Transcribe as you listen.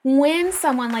When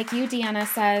someone like you, Deanna,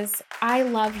 says, I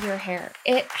love your hair,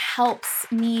 it helps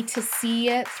me to see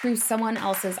it through someone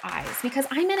else's eyes because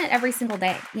I'm in it every single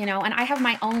day, and I have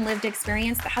my own lived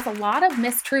experience that has a lot of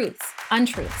mistruths,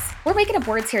 untruths. We're making up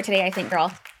words here today, I think,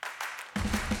 girl.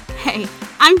 Hey,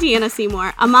 I'm Deanna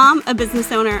Seymour, a mom, a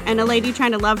business owner, and a lady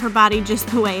trying to love her body just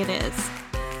the way it is.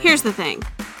 Here's the thing.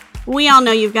 We all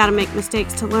know you've got to make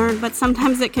mistakes to learn, but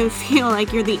sometimes it can feel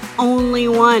like you're the only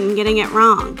one getting it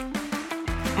wrong.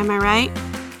 Am I right?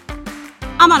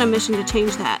 I'm on a mission to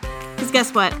change that, because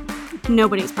guess what?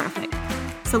 Nobody's perfect.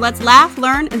 So let's laugh,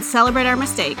 learn, and celebrate our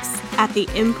mistakes at the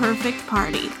Imperfect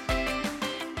Party.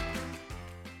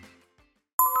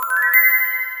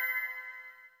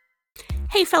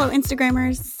 Hey, fellow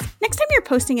Instagrammers. Next time you're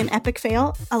posting an epic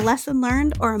fail, a lesson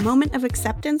learned, or a moment of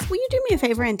acceptance, will you do me a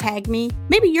favor and tag me?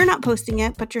 Maybe you're not posting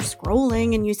it, but you're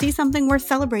scrolling and you see something worth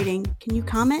celebrating. Can you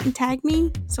comment and tag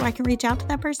me so I can reach out to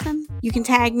that person? You can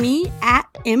tag me at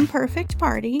Imperfect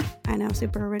Party. I know,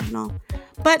 super original.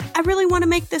 But I really want to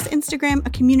make this Instagram a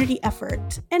community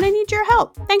effort, and I need your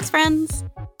help. Thanks, friends.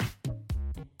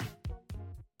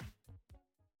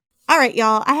 All right,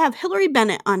 y'all, I have Hillary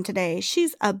Bennett on today.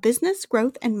 She's a business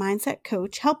growth and mindset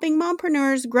coach helping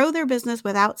mompreneurs grow their business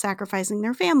without sacrificing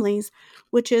their families,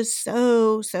 which is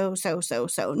so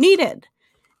needed.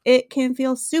 It can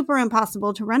feel super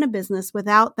impossible to run a business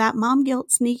without that mom guilt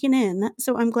sneaking in,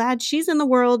 so I'm glad she's in the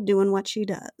world doing what she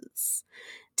does.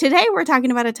 Today, we're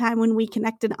talking about a time when we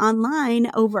connected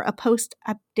online over a post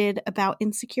I did about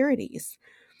insecurities.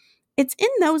 It's in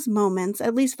those moments,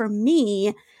 at least for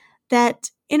me,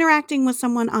 that interacting with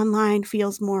someone online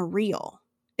feels more real.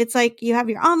 It's like you have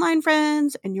your online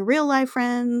friends and your real life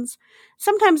friends.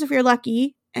 Sometimes if you're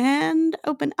lucky and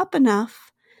open up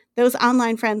enough, those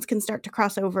online friends can start to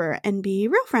cross over and be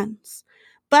real friends.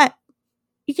 But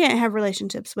you can't have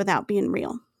relationships without being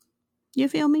real. You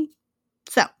feel me?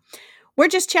 So, we're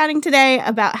just chatting today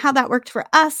about how that worked for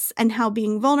us and how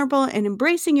being vulnerable and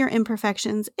embracing your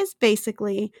imperfections is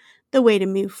basically the way to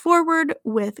move forward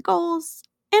with goals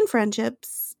and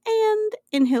friendships, and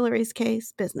in Hillary's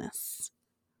case, business.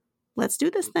 Let's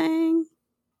do this thing.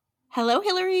 Hello,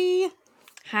 Hillary.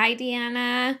 Hi,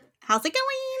 Deanna. How's it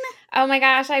going? Oh my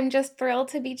gosh, I'm just thrilled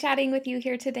to be chatting with you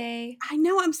here today. I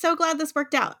know, I'm so glad this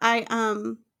worked out. I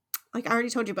already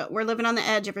told you, but we're living on the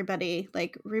edge, everybody.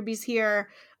 Like, Ruby's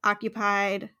here,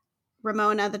 occupied.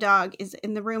 Ramona, the dog, is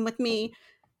in the room with me,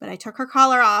 but I took her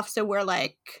collar off, so we're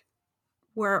living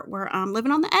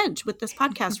on the edge with this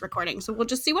podcast recording. So we'll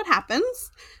just see what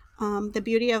happens. The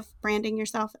beauty of branding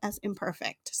yourself as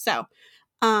imperfect. So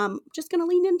just going to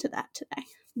lean into that today.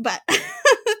 But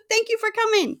thank you for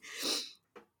coming.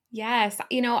 Yes.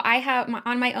 I have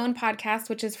on my own podcast,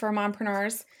 which is for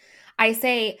mompreneurs, I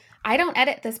say I don't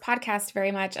edit this podcast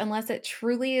very much unless it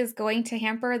truly is going to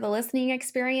hamper the listening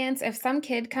experience. If some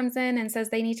kid comes in and says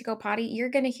they need to go potty, you're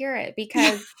going to hear it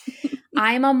because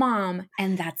I'm a mom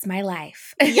and that's my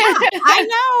life. Yeah,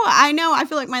 I know. I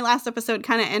feel like my last episode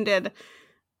kind of ended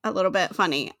a little bit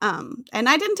funny. And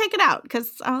I didn't take it out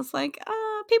because I was like,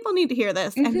 people need to hear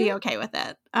this and be okay with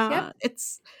it. Yep.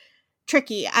 It's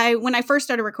tricky. When I first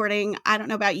started recording, I don't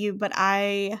know about you, but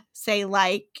I say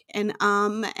like and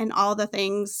all the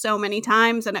things so many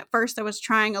times. And at first I was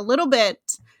trying a little bit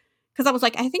because I was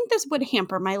like, I think this would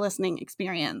hamper my listening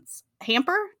experience.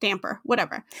 Hamper? Damper?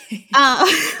 Whatever.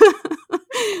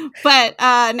 But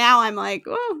now I'm like,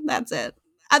 oh, that's it.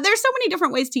 There's so many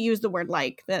different ways to use the word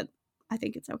like that I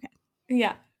think it's okay.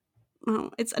 Yeah.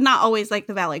 It's not always like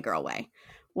the Valley Girl way.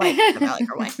 Like the Valley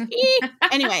Girl way.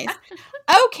 Anyways.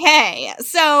 Okay.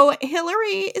 So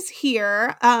Hillary is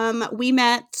here. We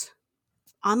met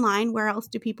online. Where else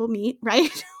do people meet,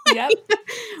 right? Yep.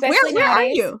 Where are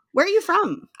you? Where are you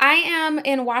from? I am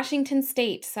in Washington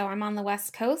State. So I'm on the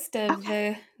west coast of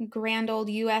the grand old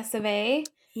US of A.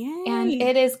 Yay. And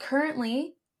it is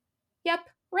currently,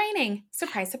 raining.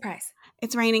 Surprise, surprise.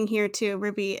 It's raining here too.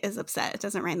 Ruby is upset. It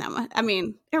doesn't rain that much. I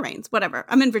mean, it rains, whatever.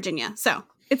 I'm in Virginia, so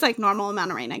it's like normal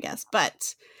amount of rain, I guess.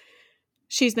 But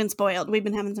she's been spoiled. We've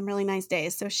been having some really nice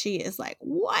days. So she is like,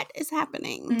 what is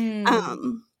happening?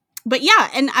 But yeah,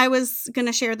 and I was going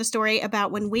to share the story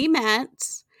about when we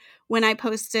met, when I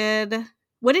posted,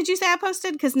 what did you say I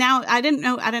posted? Because now I didn't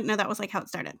know that was like how it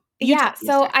started.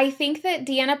 So I think that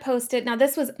Deanna posted, now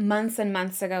this was months and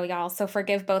months ago, y'all, so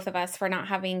forgive both of us for not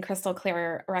having crystal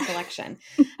clear recollection.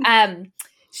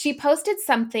 She posted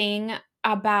something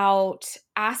about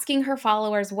asking her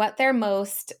followers what they're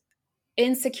most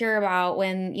insecure about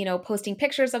when, posting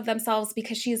pictures of themselves,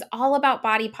 because she's all about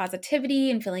body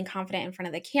positivity and feeling confident in front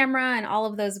of the camera and all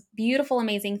of those beautiful,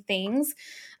 amazing things.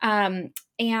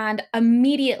 And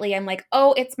immediately I'm like,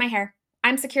 oh, it's my hair.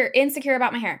 I'm insecure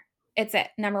about my hair. It's it,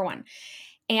 number one.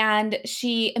 And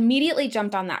she immediately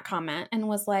jumped on that comment and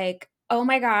was like, oh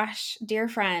my gosh, dear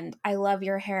friend, I love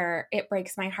your hair. It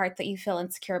breaks my heart that you feel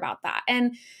insecure about that.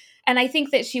 And I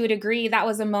think that she would agree that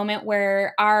was a moment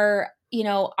where our,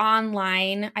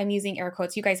 online, I'm using air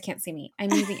quotes. You guys can't see me.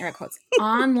 I'm using air quotes.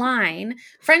 Online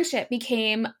friendship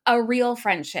became a real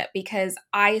friendship because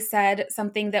I said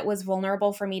something that was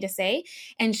vulnerable for me to say,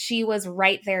 and she was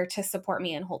right there to support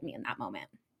me and hold me in that moment.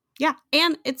 Yeah.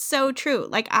 And it's so true.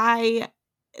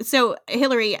 So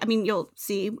Hillary, I mean, you'll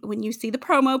see when you see the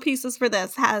promo pieces for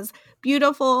this, has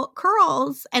beautiful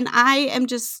curls. And I am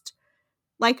just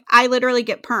like, I literally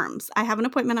get perms. I have an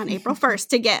appointment on April 1st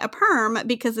to get a perm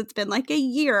because it's been like a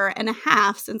year and a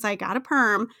half since I got a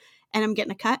perm, and I'm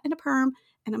getting a cut and a perm,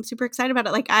 and I'm super excited about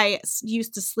it. Like, I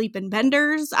used to sleep in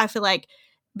benders. I feel like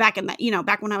back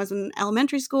when I was in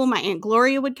elementary school, my Aunt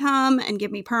Gloria would come and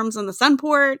give me perms on the sun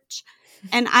porch.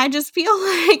 And I just feel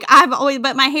like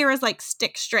but my hair is like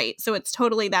stick straight. So it's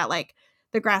totally that like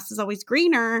the grass is always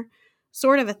greener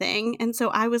sort of a thing. And so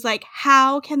I was like,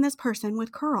 how can this person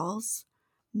with curls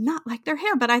not like their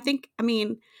hair? But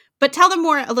but tell them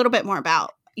a little bit more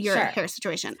about your hair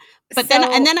situation. But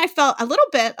then I felt a little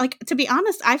bit like, to be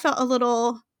honest, I felt a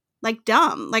little like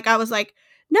dumb. Like I was like,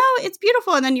 no, it's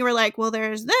beautiful. And then you were like, well,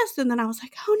 there's this. And then I was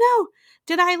like, oh no,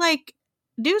 did I like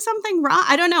do something wrong?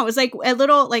 I don't know. It was like a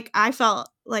little, like I felt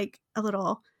like a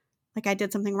little like I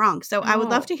did something wrong. So I would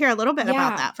love to hear a little bit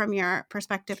about that from your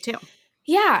perspective too.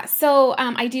 Yeah. So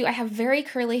I have very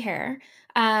curly hair.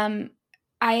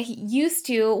 I used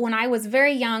to, when I was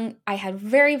very young, I had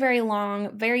very, very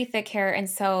long, very thick hair. And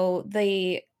so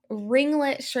the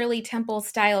ringlet Shirley Temple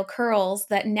style curls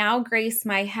that now grace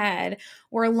my head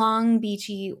were long,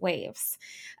 beachy waves.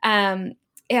 And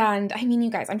I mean, you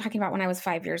guys, I'm talking about when I was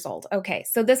 5 years old. Okay.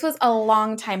 So this was a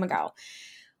long time ago.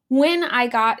 When I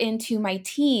got into my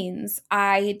teens,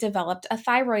 I developed a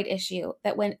thyroid issue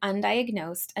that went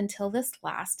undiagnosed until this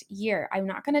last year. I'm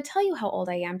not going to tell you how old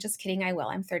I am. Just kidding. I will.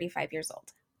 I'm 35 years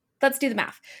old. Let's do the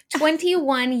math.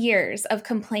 21 years of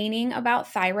complaining about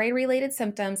thyroid-related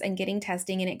symptoms and getting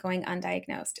testing and it going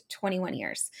undiagnosed. 21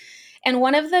 years. And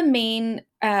one of the main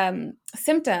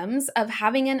symptoms of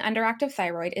having an underactive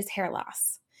thyroid is hair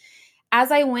loss. As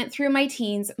I went through my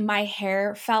teens, my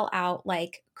hair fell out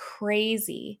like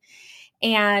crazy.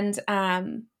 And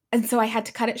so I had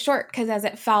to cut it short because as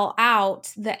it fell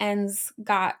out, the ends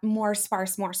got more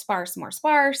sparse.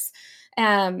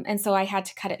 And so I had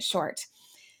to cut it short.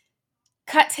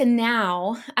 Cut to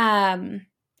now.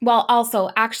 Also,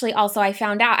 I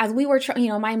found out as we were,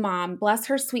 my mom, bless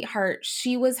her sweet heart,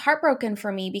 she was heartbroken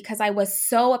for me because I was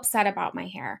so upset about my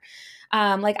hair.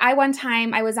 One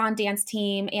time I was on dance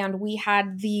team and we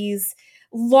had these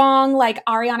long, like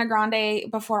Ariana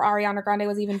Grande, before Ariana Grande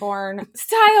was even born,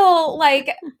 style,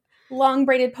 like long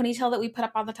braided ponytail that we put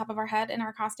up on the top of our head in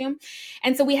our costume.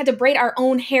 And so we had to braid our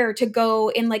own hair to go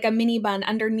in like a mini bun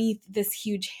underneath this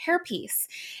huge hairpiece.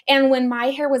 And when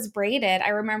my hair was braided, I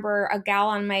remember a gal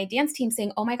on my dance team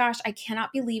saying, oh my gosh, I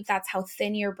cannot believe that's how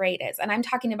thin your braid is. And I'm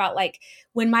talking about like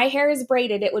when my hair is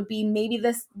braided, it would be maybe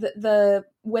the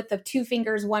width of 2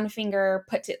 fingers, 1 finger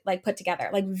put together,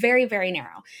 like very, very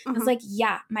narrow. I was like,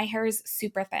 yeah, my hair is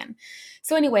super thin.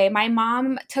 So anyway, my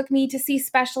mom took me to see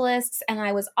specialists and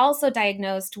I was also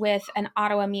diagnosed with an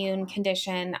autoimmune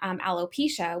condition,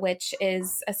 alopecia, which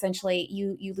is essentially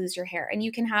you lose your hair, and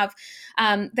you can have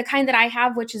the kind that I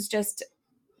have, which is just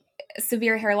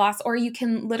severe hair loss, or you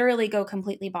can literally go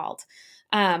completely bald.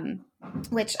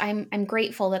 Which I'm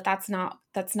grateful that that's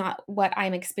not what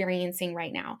I'm experiencing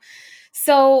right now.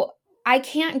 So I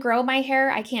can't grow my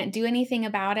hair. I can't do anything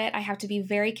about it. I have to be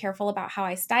very careful about how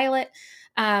I style it.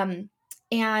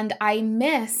 And I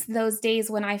miss those days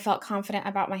when I felt confident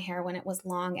about my hair when it was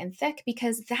long and thick,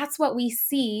 because that's what we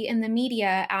see in the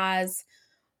media as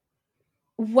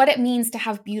what it means to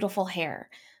have beautiful hair.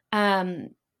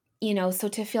 So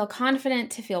to feel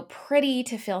confident, to feel pretty,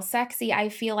 to feel sexy, I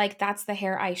feel like that's the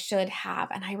hair I should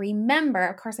have. And I remember,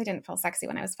 of course, I didn't feel sexy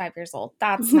when I was 5 years old.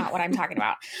 That's not what I'm talking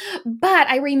about. But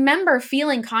I remember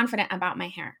feeling confident about my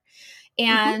hair.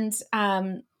 And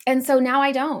so now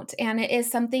I don't. And it is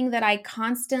something that I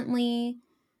constantly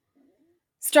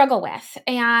struggle with.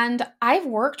 And I've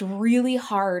worked really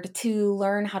hard to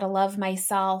learn how to love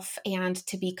myself and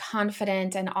to be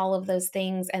confident and all of those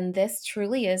things. And this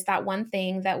truly is that one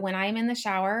thing that when I'm in the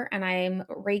shower and I'm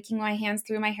raking my hands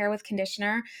through my hair with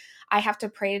conditioner, I have to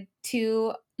pray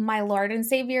to my Lord and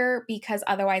Savior, because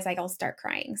otherwise I'll start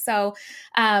crying. So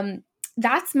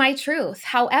that's my truth.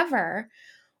 However,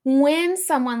 when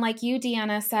someone like you,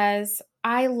 Deanna, says,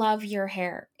 I love your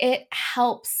hair. It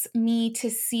helps me to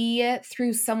see it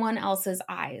through someone else's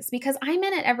eyes because I'm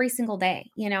in it every single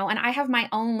day, you know, and I have my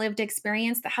own lived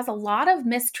experience that has a lot of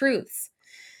mistruths,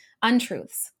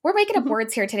 untruths. We're making up Mhm.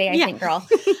 words here today, I Yeah. think, girl.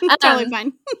 Totally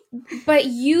fine. But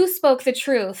you spoke the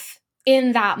truth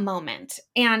in that moment.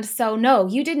 And so, no,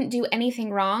 you didn't do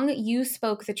anything wrong. You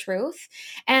spoke the truth.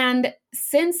 And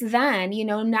since then, you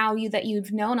know, now that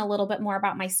you've known a little bit more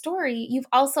about my story, you've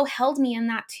also held me in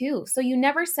that too. So you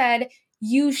never said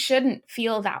you shouldn't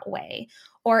feel that way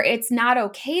or it's not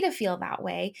okay to feel that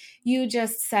way. You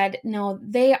just said, no,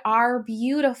 they are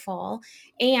beautiful.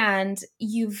 And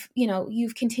you've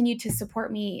continued to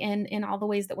support me in all the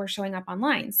ways that we're showing up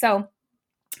online. So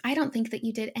I don't think that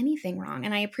you did anything wrong.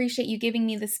 And I appreciate you giving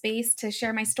me the space to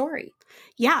share my story.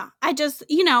 Yeah. I just,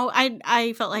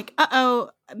 I felt like,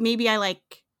 maybe I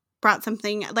like brought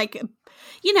something like,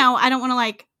 I don't want to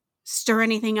like stir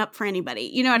anything up for anybody.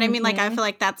 You know what I mean? Like, I feel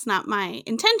like that's not my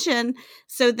intention.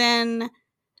 So then,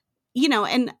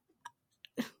 and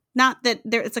not that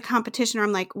it's a competition or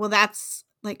I'm like, well, that's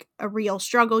like a real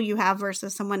struggle you have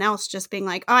versus someone else just being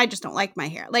like, oh, I just don't like my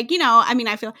hair. Like, I mean,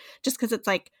 I feel just because it's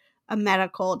like a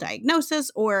medical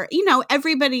diagnosis or,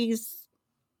 everybody's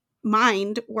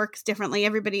mind works differently.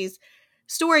 Everybody's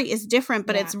story is different,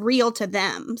 but it's real to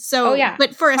them. Oh, So, yeah.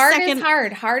 but for a hard second, is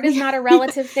hard. Hard is not a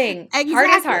relative thing. Exactly. Hard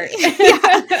is hard.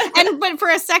 Yeah. But for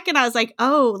a second, I was like,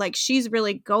 oh, like she's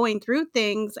really going through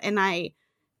things. And I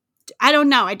don't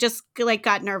know. I just like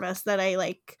got nervous that I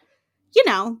like,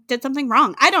 did something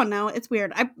wrong. I don't know. It's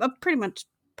weird. I pretty much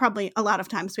probably a lot of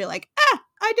times feel like,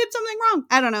 I did something wrong.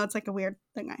 I don't know. It's like a weird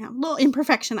thing I have. A little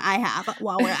imperfection I have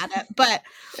while we're at it. But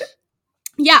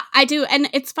yeah, I do. And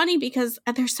it's funny because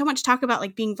there's so much talk about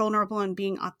like being vulnerable and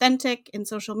being authentic in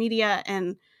social media.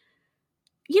 And,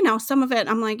 some of it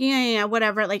I'm like, yeah,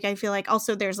 whatever. Like, I feel like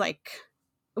also there's like,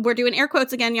 we're doing air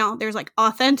quotes again, y'all. There's like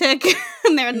authentic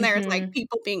and there's like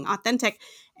people being authentic.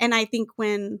 And I think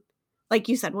when, like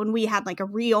you said, when we had like a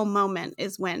real moment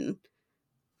is when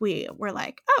we were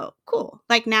like, oh, cool.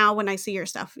 Like now when I see your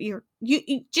stuff, you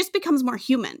just becomes more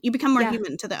human. You become more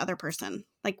human to the other person.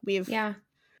 Like Yeah.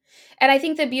 And I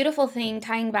think the beautiful thing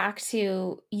tying back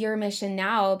to your mission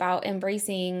now about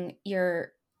embracing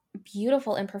your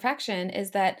beautiful imperfection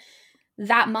is that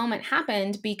moment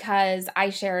happened because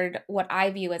I shared what I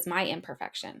view as my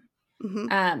imperfection.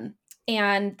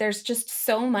 And there's just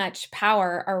so much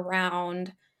power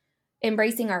around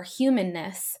embracing our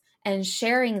humanness and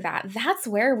sharing that. That's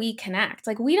where we connect.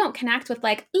 Like, we don't connect with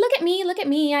like, look at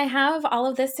me, I have all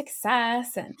of this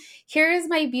success and here's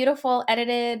my beautiful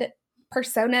edited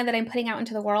persona that I'm putting out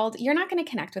into the world. You're not going to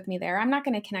connect with me there. I'm not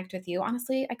going to connect with you.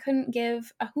 Honestly, I couldn't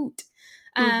give a hoot.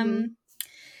 And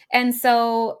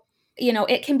so,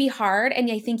 it can be hard.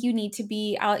 And I think you need to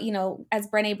be, as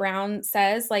Brené Brown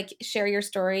says, like share your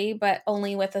story, but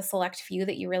only with a select few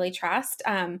that you really trust.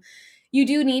 You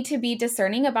do need to be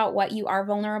discerning about what you are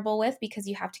vulnerable with because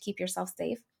you have to keep yourself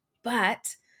safe.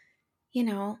 But,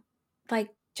 like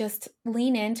just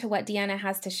lean into what Deanna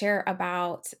has to share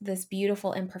about this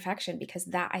beautiful imperfection, because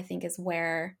that I think is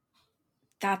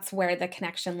that's where the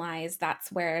connection lies. That's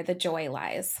where the joy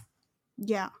lies.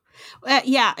 Yeah.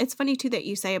 Yeah. It's funny too that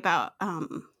you say about,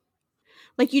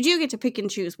 like you do get to pick and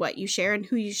choose what you share and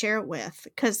who you share it with.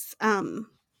 Cause,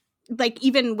 like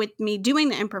even with me doing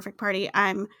the imperfect party,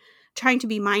 I'm trying to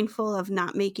be mindful of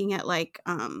not making it like,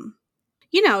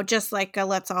 just like a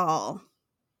let's all,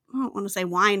 I don't want to say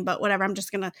whine, but whatever. I'm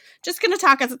just gonna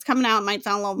talk as it's coming out. It might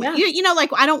sound a little, like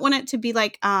I don't want it to be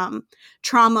like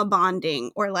trauma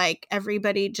bonding or like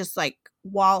everybody just like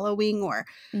wallowing or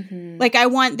like I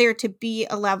want there to be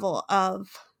a level of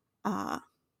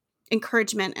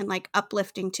encouragement and like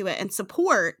uplifting to it and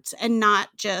support and not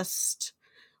just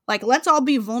like let's all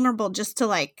be vulnerable just to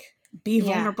like be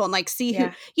vulnerable and like see who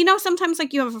sometimes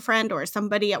like you have a friend or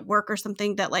somebody at work or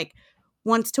something that like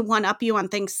wants to one up you on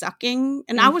things sucking.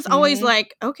 And I was always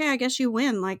like, okay, I guess you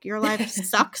win. Like your life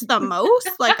sucks the most.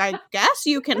 Like I guess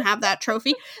you can have that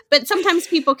trophy. But sometimes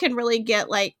people can really get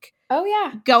like, oh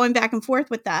yeah, going back and forth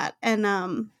with that.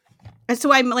 And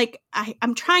so I'm like,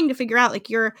 I'm trying to figure out like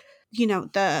you're,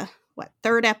 the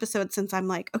third episode since I'm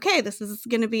like, okay, this is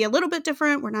going to be a little bit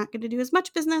different. We're not going to do as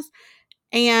much business.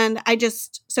 And I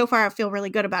just, so far I feel really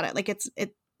good about it. Like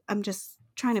I'm just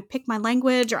trying to pick my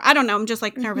language or I don't know. I'm just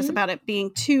like nervous about it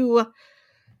being too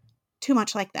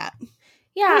much like that.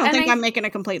 Yeah. I don't think I'm making a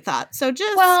complete thought. So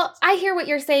well, I hear what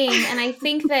you're saying. And I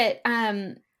think that,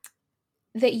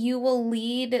 that you will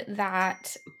lead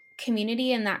that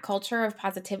community and that culture of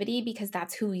positivity because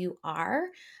that's who you are.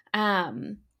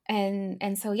 And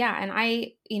so, yeah. And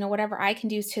I, whatever I can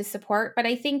do to support, but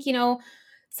I think,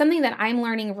 something that I'm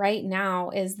learning right now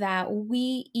is that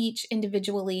we each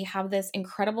individually have this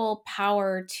incredible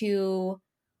power to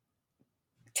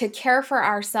care for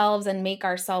ourselves and make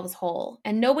ourselves whole.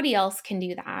 And nobody else can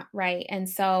do that, right? And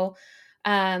so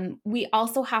we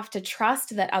also have to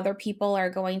trust that other people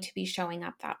are going to be showing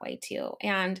up that way too.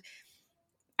 And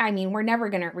I mean, we're never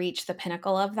going to reach the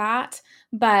pinnacle of that,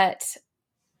 but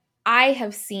I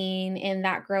have seen in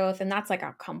that growth, and that's like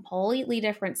a completely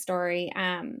different story,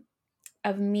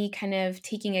 of me kind of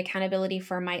taking accountability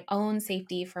for my own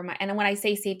safety, and when I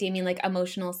say safety, I mean like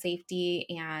emotional safety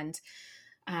and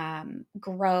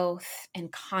growth and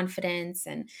confidence.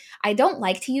 And I don't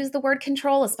like to use the word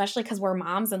control, especially because we're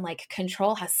moms and like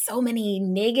control has so many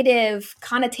negative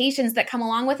connotations that come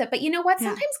along with it. But you know what? Yeah.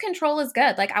 Sometimes control is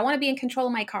good. Like I want to be in control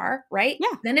of my car, right?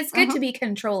 Yeah. Then it's good to be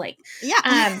controlling.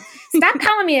 Yeah. Stop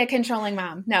calling me a controlling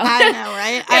mom. No. I know,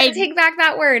 right? I take back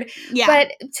that word. Yeah.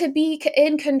 But to be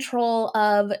in control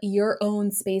of your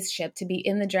own spaceship, to be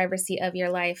in the driver's seat of your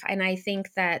life. And I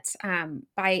think that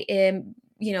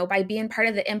by being part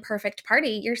of the imperfect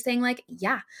party, you're saying like,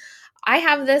 yeah, I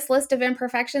have this list of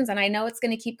imperfections and I know it's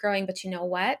going to keep growing, but you know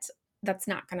what? That's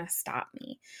not going to stop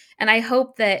me. And I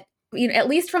hope that, at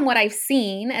least from what I've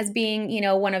seen as being,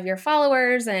 one of your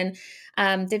followers and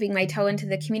dipping my toe into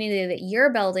the community that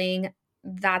you're building,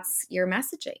 that's your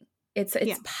messaging. It's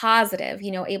positive,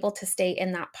 able to stay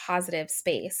in that positive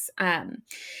space. And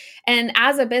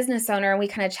as a business owner, and we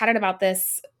kind of chatted about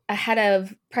this ahead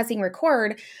of pressing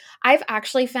record, I've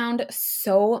actually found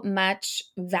so much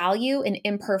value in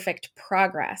imperfect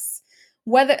progress.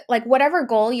 Whatever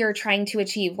goal you're trying to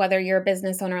achieve, whether you're a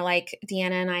business owner like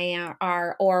Deanna and I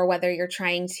are, or whether you're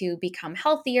trying to become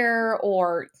healthier,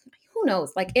 or who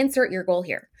knows, like insert your goal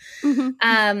here.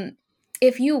 Mm-hmm.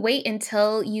 If you wait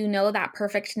until you know that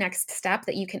perfect next step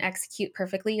that you can execute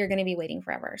perfectly, you're going to be waiting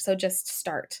forever. So just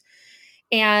start.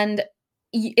 And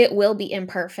it will be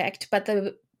imperfect, but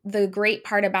the great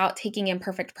part about taking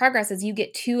imperfect progress is you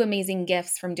get two amazing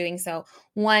gifts from doing so.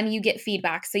 One, you get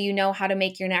feedback, so you know how to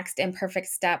make your next imperfect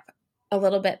step a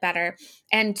little bit better.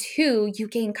 And two, you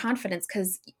gain confidence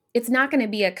because it's not going to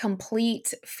be a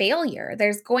complete failure.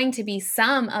 There's going to be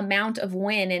some amount of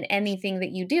win in anything that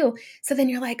you do. So then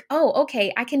you're like, oh,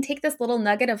 okay, I can take this little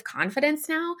nugget of confidence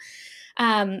now.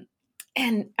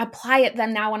 And apply it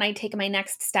then now when I take my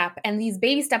next step. And these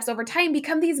baby steps over time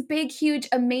become these big, huge,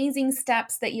 amazing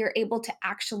steps that you're able to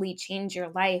actually change your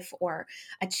life or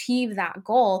achieve that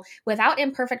goal. Without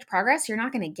imperfect progress, you're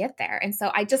not going to get there. And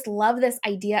so I just love this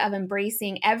idea of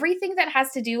embracing everything that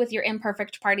has to do with your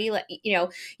imperfect party,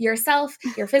 yourself,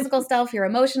 your physical self, your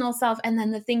emotional self, and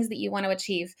then the things that you want to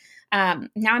achieve. Now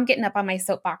I'm getting up on my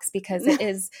soapbox because it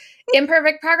is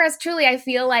imperfect progress truly, I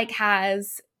feel like,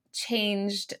 has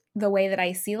changed the way that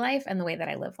I see life and the way that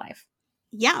I live life.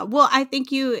 Yeah. Well, I think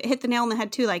you hit the nail on the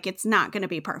head too. Like, it's not going to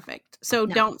be perfect. So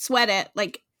don't sweat it.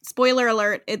 Like, spoiler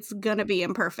alert, it's going to be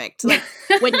imperfect. Like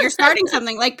when you're starting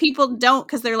something, like people don't,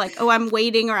 because they're like, oh, I'm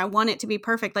waiting or I want it to be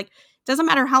perfect. Like, it doesn't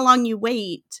matter how long you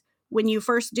wait. When you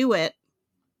first do it,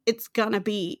 it's going to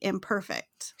be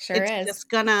imperfect. Sure it's is. Just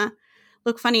going to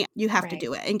look funny. You have to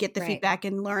do it and get the feedback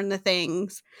and learn the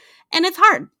things. And it's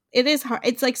hard. It is hard.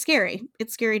 It's like scary.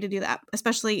 It's scary to do that,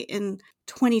 especially in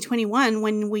 2021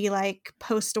 when we like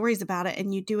post stories about it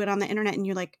and you do it on the internet and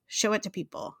you like show it to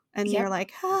people and you're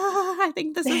like, I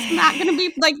think this is not going to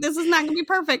be like, this is not going to be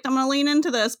perfect. I'm going to lean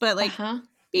into this, but like,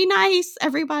 be nice,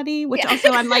 everybody. Which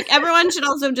also I'm like, everyone should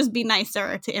also just be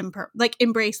nicer to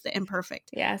embrace the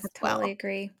imperfect. Yes, totally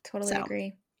agree. Totally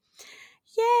agree.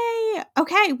 Yay.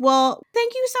 Okay. Well,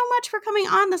 thank you so much for coming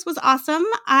on. This was awesome.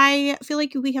 I feel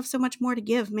like we have so much more to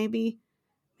give. Maybe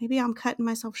I'm cutting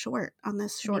myself short on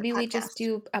this short Maybe podcast. we just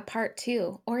do a part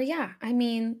 2. Or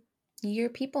your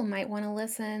people might want to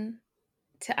listen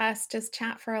to us just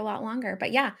chat for a lot longer.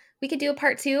 But yeah, we could do a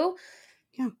part 2.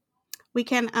 Yeah. We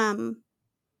can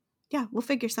we'll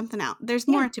figure something out. There's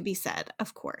more to be said,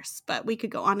 of course, but we could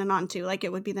go on and on too. Like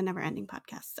it would be the never-ending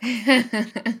podcast.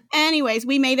 So. Anyways,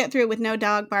 we made it through with no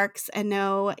dog barks and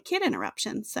no kid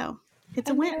interruptions. So it's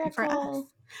a win for us.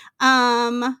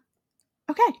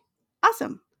 Okay.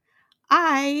 Awesome.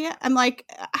 I'm like,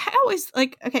 I always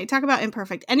like, okay, talk about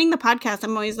imperfect. Ending the podcast,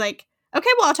 I'm always like, okay,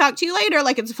 well, I'll talk to you later.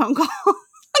 Like it's a phone call.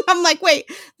 I'm like,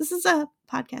 wait, this is a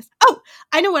podcast. Oh,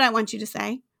 I know what I want you to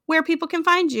say. where people can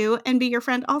find you and be your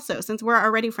friend also, since we're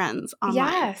already friends online.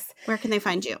 Yes. Where can they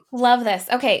find you? Love this.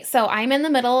 Okay, so I'm in the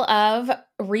middle of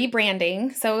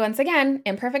rebranding. So once again,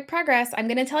 imperfect progress. I'm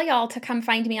going to tell y'all to come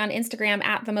find me on Instagram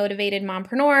at The Motivated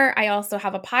Mompreneur. I also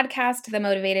have a podcast, The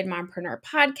Motivated Mompreneur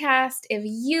Podcast. If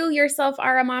you yourself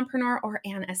are a mompreneur or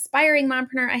an aspiring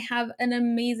mompreneur, I have an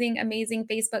amazing, amazing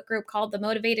Facebook group called The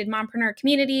Motivated Mompreneur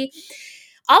Community.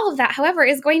 All of that, however,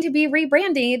 is going to be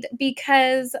rebranded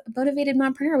because Motivated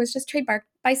Mompreneur was just trademarked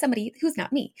by somebody who's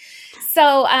not me.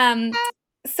 So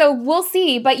we'll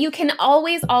see, but you can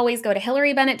always go to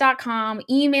HillaryBennett.com,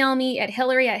 email me at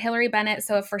Hillary@HillaryBennett.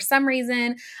 So if for some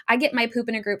reason I get my poop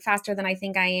in a group faster than I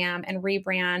think I am and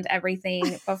rebrand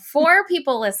everything before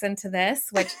people listen to this,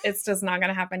 which it's just not going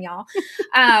to happen, y'all.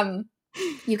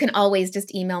 You can always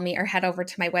just email me or head over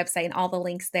to my website and all the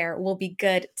links there will be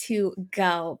good to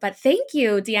go. But thank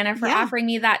you, Deanna, for offering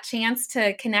me that chance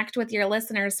to connect with your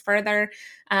listeners further.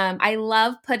 I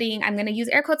love putting, I'm going to use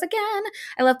air quotes again.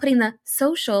 I love putting the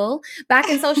social back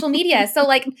in social media. So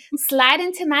like slide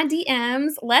into my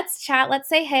DMs. Let's chat. Let's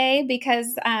say hey,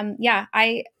 because I'm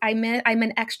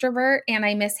an extrovert and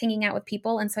I miss hanging out with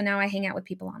people. And so now I hang out with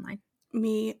people online.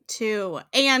 Me too.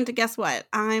 And guess what?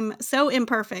 I'm so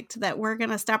imperfect that we're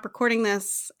going to stop recording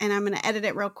this and I'm going to edit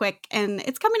it real quick. And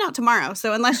it's coming out tomorrow.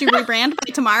 So unless you rebrand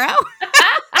by tomorrow,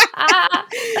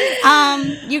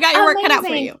 you got your work cut out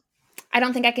for you. I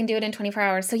don't think I can do it in 24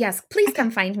 hours. So yes, please come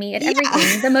find me at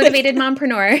everything. The Motivated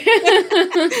Mompreneur.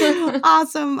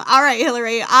 Awesome. All right,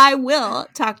 Hillary. I will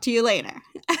talk to you later.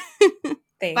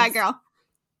 Thanks. Bye, girl.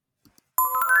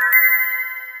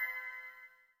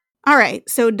 All right,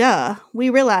 so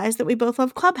we realized that we both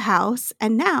love Clubhouse,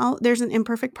 and now there's an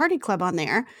Imperfect Party Club on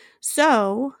there.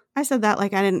 So I said that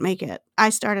like I didn't make it. I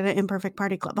started an Imperfect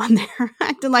Party Club on there,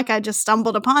 acting like I just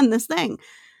stumbled upon this thing.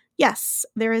 Yes,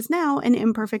 there is now an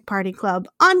Imperfect Party Club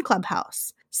on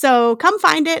Clubhouse. So come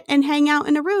find it and hang out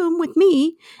in a room with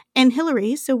me and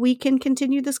Hillary so we can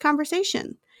continue this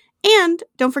conversation. And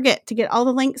don't forget to get all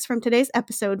the links from today's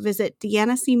episode. Visit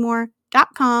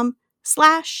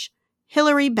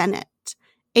DeannaSeymour.com/Hillary Bennett,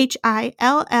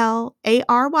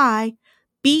 HILLARYBENNETT.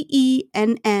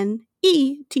 Do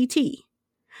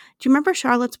you remember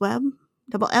Charlotte's Web?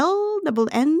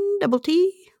 LLNTT?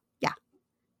 Yeah.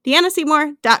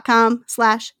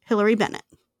 DeannaSeymour.com/Hillary Bennett.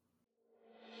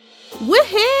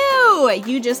 Woohoo!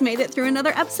 You just made it through another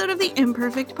episode of the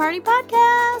Imperfect Party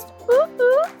Podcast.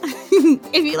 Woo-hoo.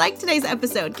 If you liked today's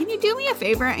episode, can you do me a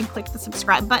favor and click the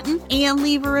subscribe button and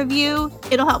leave a review?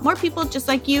 It'll help more people just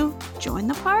like you join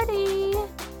the party.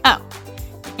 Oh,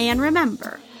 and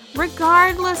remember,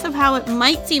 regardless of how it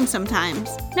might seem sometimes,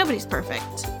 nobody's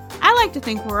perfect. I like to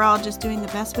think we're all just doing the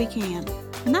best we can,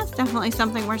 and that's definitely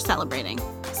something worth celebrating.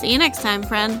 See you next time,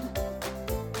 friend.